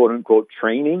doing their quote unquote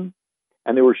training,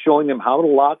 and they were showing them how to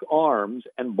lock arms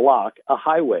and block a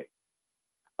highway,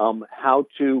 how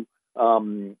to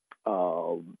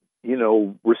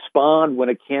respond when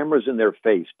a camera's in their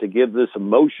face, to give this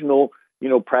emotional,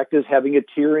 practice having a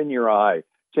tear in your eye,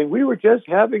 saying we were just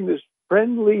having this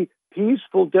friendly,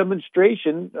 peaceful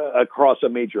demonstration across a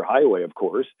major highway, of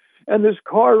course, and this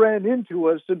car ran into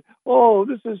us, and oh,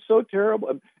 this is so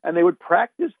terrible. And they would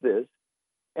practice this,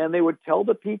 and they would tell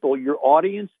the people, your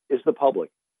audience is the public.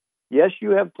 Yes,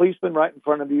 you have policemen right in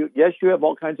front of you. Yes, you have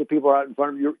all kinds of people right in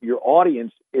front of you. Your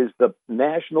audience is the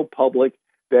national public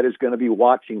that is going to be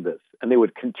watching this. And they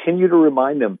would continue to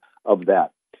remind them of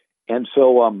that. And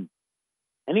so,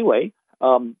 anyway,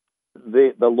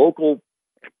 the local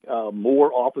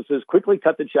MORE offices quickly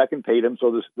cut the check and paid him,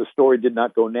 so the story did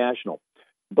not go national.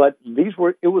 But it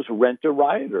was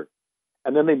rent-a-rioter.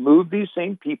 And then they moved these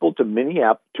same people to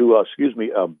Milwaukee,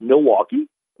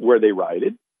 where they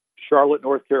rioted, Charlotte,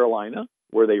 North Carolina,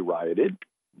 where they rioted,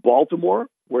 Baltimore,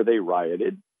 where they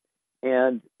rioted.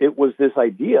 And it was this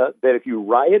idea that if you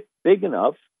riot big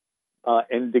enough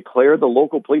and declare the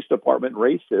local police department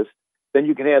racist, then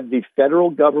you can have the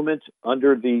federal government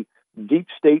under the deep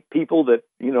state people that,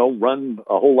 run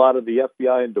a whole lot of the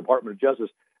FBI and Department of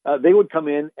Justice. They would come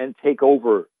in and take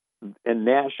over and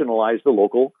nationalize the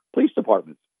local police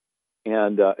departments.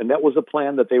 And that was a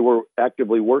plan that they were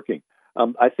actively working.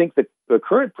 I think that the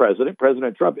current president,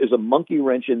 President Trump, is a monkey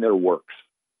wrench in their works.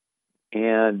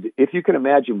 And if you can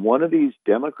imagine one of these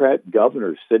Democrat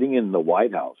governors sitting in the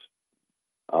White House,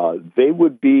 they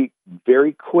would be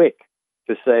very quick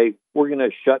to say, we're going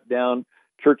to shut down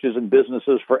churches and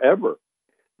businesses forever.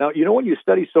 Now, when you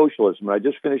study socialism, and I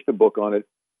just finished a book on it,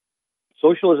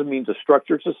 socialism means a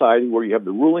structured society where you have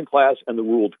the ruling class and the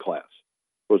ruled class.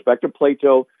 It goes back to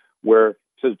Plato, where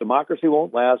says democracy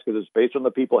won't last because it's based on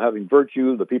the people having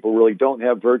virtue. The people really don't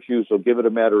have virtue, so give it a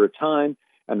matter of time,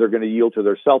 and they're going to yield to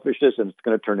their selfishness, and it's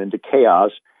going to turn into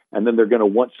chaos. And then they're going to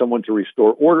want someone to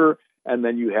restore order. And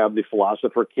then you have the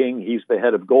philosopher king. He's the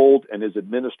head of gold, and his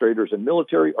administrators and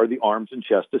military are the arms and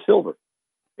chest of silver.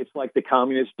 It's like the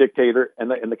communist dictator and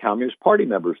the Communist Party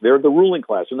members. They're the ruling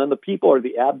class. And then the people are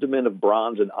the abdomen of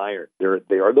bronze and iron. They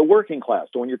are the working class.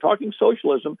 So when you're talking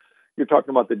socialism, you're talking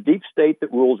about the deep state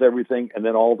that rules everything, and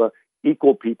then all the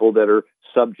equal people that are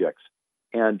subjects.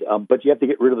 And but you have to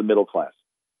get rid of the middle class.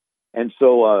 And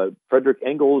so Frederick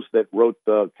Engels, that wrote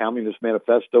the Communist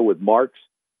Manifesto with Marx,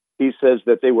 he says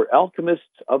that they were alchemists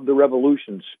of the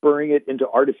revolution, spurring it into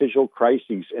artificial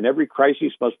crises. And every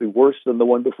crisis must be worse than the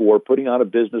one before, putting out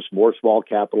of business more small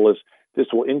capitalists. This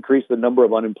will increase the number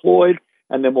of unemployed,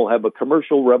 and then we'll have a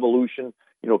commercial revolution,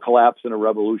 collapse in a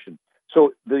revolution.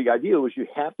 So the idea was you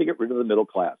have to get rid of the middle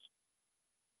class.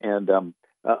 And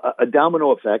a domino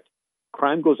effect,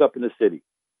 crime goes up in the city.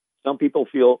 Some people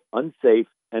feel unsafe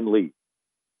and leave.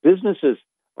 Businesses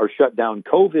are shut down.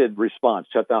 COVID response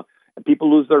shut down. And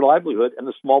people lose their livelihood, and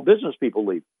the small business people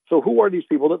leave. So who are these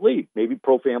people that leave? Maybe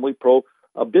pro-family,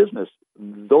 pro-business.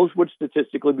 Those would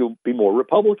statistically be more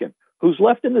Republican. Who's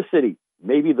left in the city?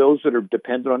 Maybe those that are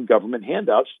dependent on government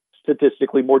handouts,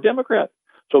 statistically more Democrat.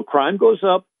 So crime goes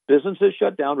up, businesses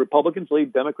shut down, Republicans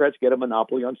leave, Democrats get a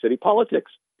monopoly on city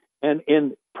politics. And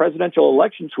in presidential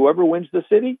elections, whoever wins the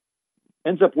city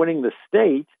ends up winning the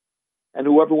state, and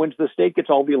whoever wins the state gets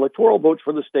all the electoral votes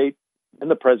for the state, and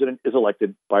the president is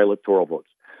elected by electoral votes.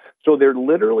 So there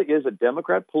literally is a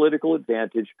Democrat political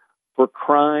advantage for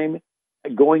crime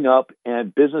going up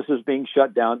and businesses being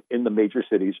shut down in the major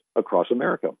cities across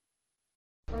America.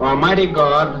 Almighty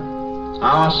God,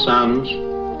 our sons,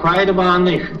 pride of our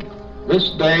nation, this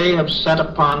day have set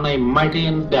upon a mighty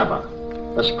endeavor,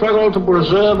 a struggle to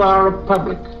preserve our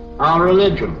republic, our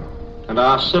religion, and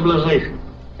our civilization,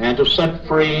 and to set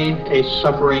free a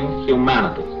suffering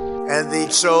humanity. And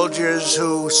the soldiers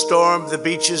who stormed the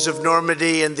beaches of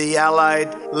Normandy and the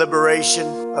Allied liberation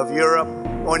of Europe.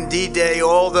 On D-Day,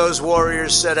 all those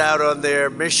warriors set out on their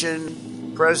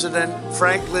mission. President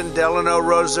Franklin Delano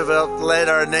Roosevelt led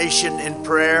our nation in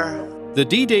prayer. The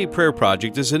D-Day Prayer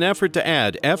Project is an effort to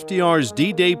add FDR's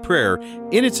D-Day prayer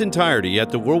in its entirety at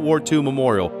the World War II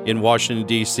Memorial in Washington,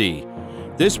 D.C.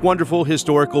 This wonderful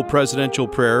historical presidential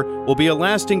prayer will be a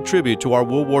lasting tribute to our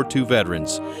World War II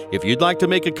veterans. If you'd like to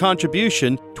make a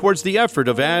contribution towards the effort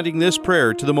of adding this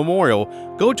prayer to the memorial,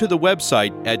 go to the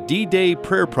website at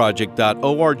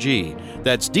ddayprayerproject.org.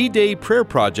 That's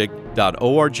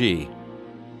ddayprayerproject.org.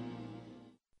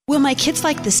 Will my kids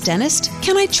like this dentist?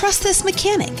 Can I trust this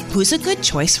mechanic? Who's a good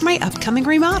choice for my upcoming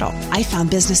remodel? I found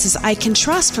businesses I can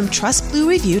trust from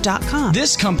trustbluereview.com.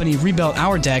 This company rebuilt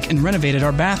our deck and renovated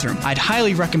our bathroom. I'd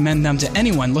highly recommend them to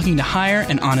anyone looking to hire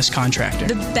an honest contractor.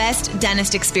 The best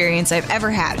dentist experience I've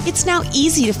ever had. It's now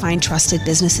easy to find trusted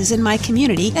businesses in my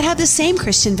community that have the same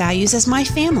Christian values as my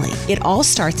family. It all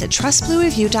starts at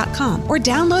trustbluereview.com or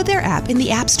download their app in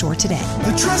the App Store today.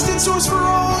 The trusted source for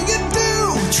all you do.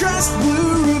 Trust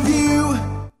Blue Review.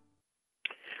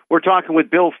 We're talking with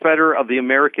Bill Feder of the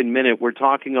American Minute. We're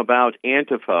talking about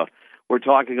Antifa. We're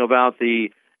talking about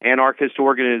the anarchist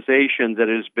organization that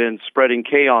has been spreading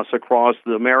chaos across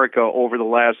America over the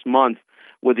last month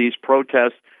with these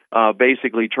protests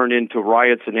basically turned into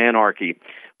riots and anarchy.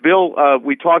 Bill,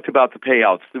 we talked about the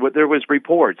payouts. There was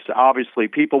reports, obviously.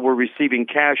 People were receiving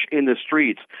cash in the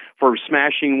streets for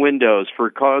smashing windows, for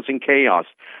causing chaos.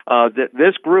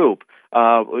 This group,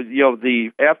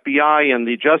 the FBI and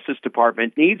the Justice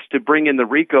Department needs to bring in the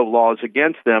RICO laws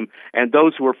against them and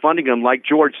those who are funding them, like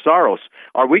George Soros.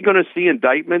 Are we going to see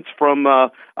indictments from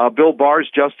Bill Barr's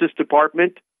Justice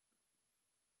Department?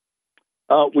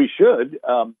 We should.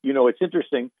 It's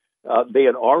interesting. They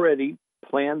had already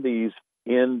planned these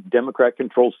in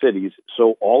Democrat-controlled cities.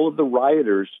 So all of the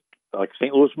rioters, like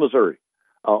St. Louis, Missouri,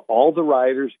 all the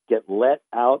rioters get let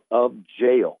out of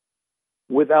jail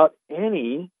without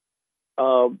any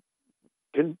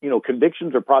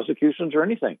convictions or prosecutions or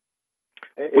anything.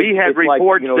 We had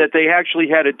reports that they actually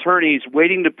had attorneys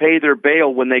waiting to pay their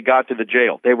bail when they got to the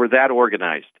jail. They were that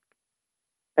organized.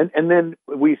 And then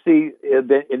we see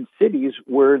that in cities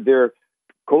where they're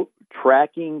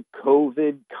tracking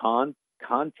COVID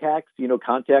contacts,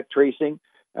 contact tracing,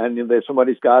 and if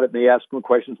somebody's got it and they ask them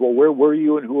questions, well, where were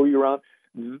you and who were you around?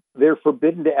 They're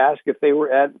forbidden to ask if they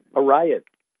were at a riot.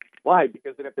 Why?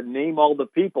 Because they have to name all the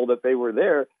people that they were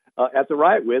there at the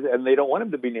riot with, and they don't want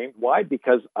them to be named. Why?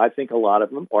 Because I think a lot of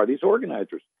them are these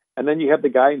organizers. And then you have the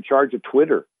guy in charge of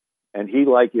Twitter, and he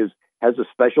has a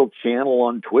special channel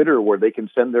on Twitter where they can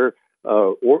send their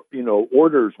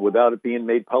orders without it being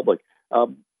made public.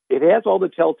 It has all the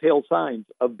telltale signs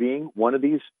of being one of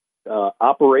these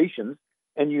operations.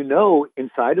 And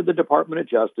inside of the Department of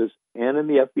Justice and in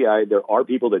the FBI, there are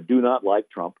people that do not like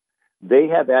Trump. They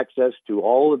have access to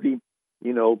all of the,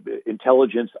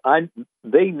 intelligence.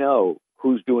 They know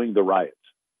who's doing the riots.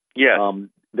 Yeah.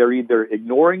 They're either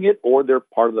ignoring it or they're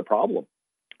part of the problem.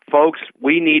 Folks,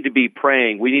 we need to be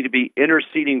praying. We need to be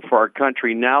interceding for our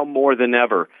country now more than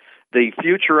ever. The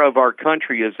future of our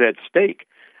country is at stake.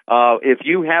 If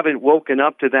you haven't woken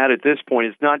up to that at this point,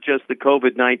 it's not just the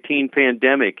COVID-19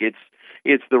 pandemic.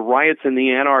 It's the riots and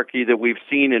the anarchy that we've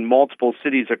seen in multiple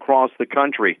cities across the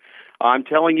country. I'm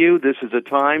telling you, this is a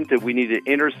time that we need to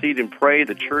intercede and pray.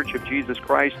 The Church of Jesus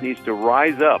Christ needs to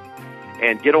rise up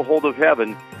and get a hold of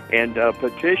heaven and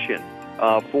petition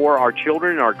for our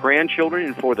children, our grandchildren,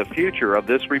 and for the future of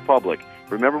this republic.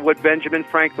 Remember what Benjamin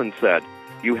Franklin said,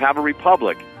 you have a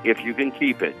republic if you can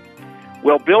keep it.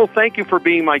 Well, Bill, thank you for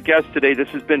being my guest today. This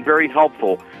has been very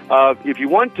helpful. If you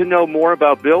want to know more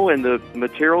about Bill and the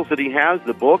materials that he has,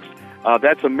 the books,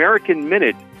 that's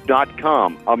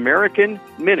AmericanMinute.com,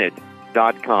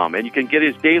 AmericanMinute.com. And you can get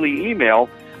his daily email,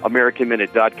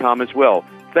 AmericanMinute.com as well.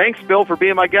 Thanks, Bill, for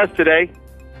being my guest today.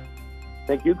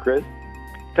 Thank you, Chris.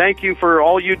 Thank you for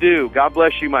all you do. God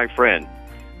bless you, my friend.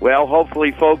 Well,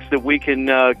 hopefully, folks, that we can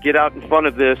get out in front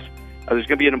of this. There's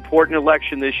going to be an important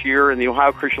election this year, and the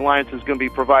Ohio Christian Alliance is going to be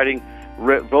providing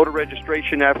voter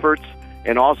registration efforts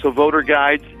and also voter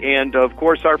guides. And, of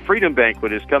course, our Freedom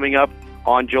Banquet is coming up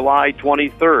on July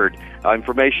 23rd.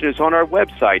 Information is on our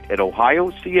website at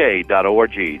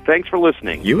ohioca.org. Thanks for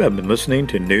listening. You have been listening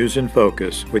to News in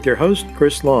Focus with your host,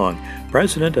 Chris Long,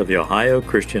 president of the Ohio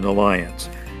Christian Alliance.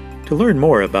 To learn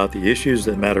more about the issues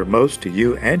that matter most to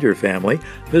you and your family,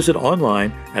 visit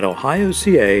online at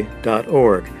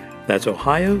ohioca.org. That's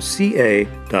ohioca.org.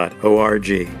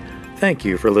 Thank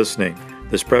you for listening.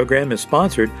 This program is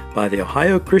sponsored by the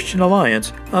Ohio Christian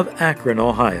Alliance of Akron,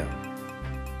 Ohio.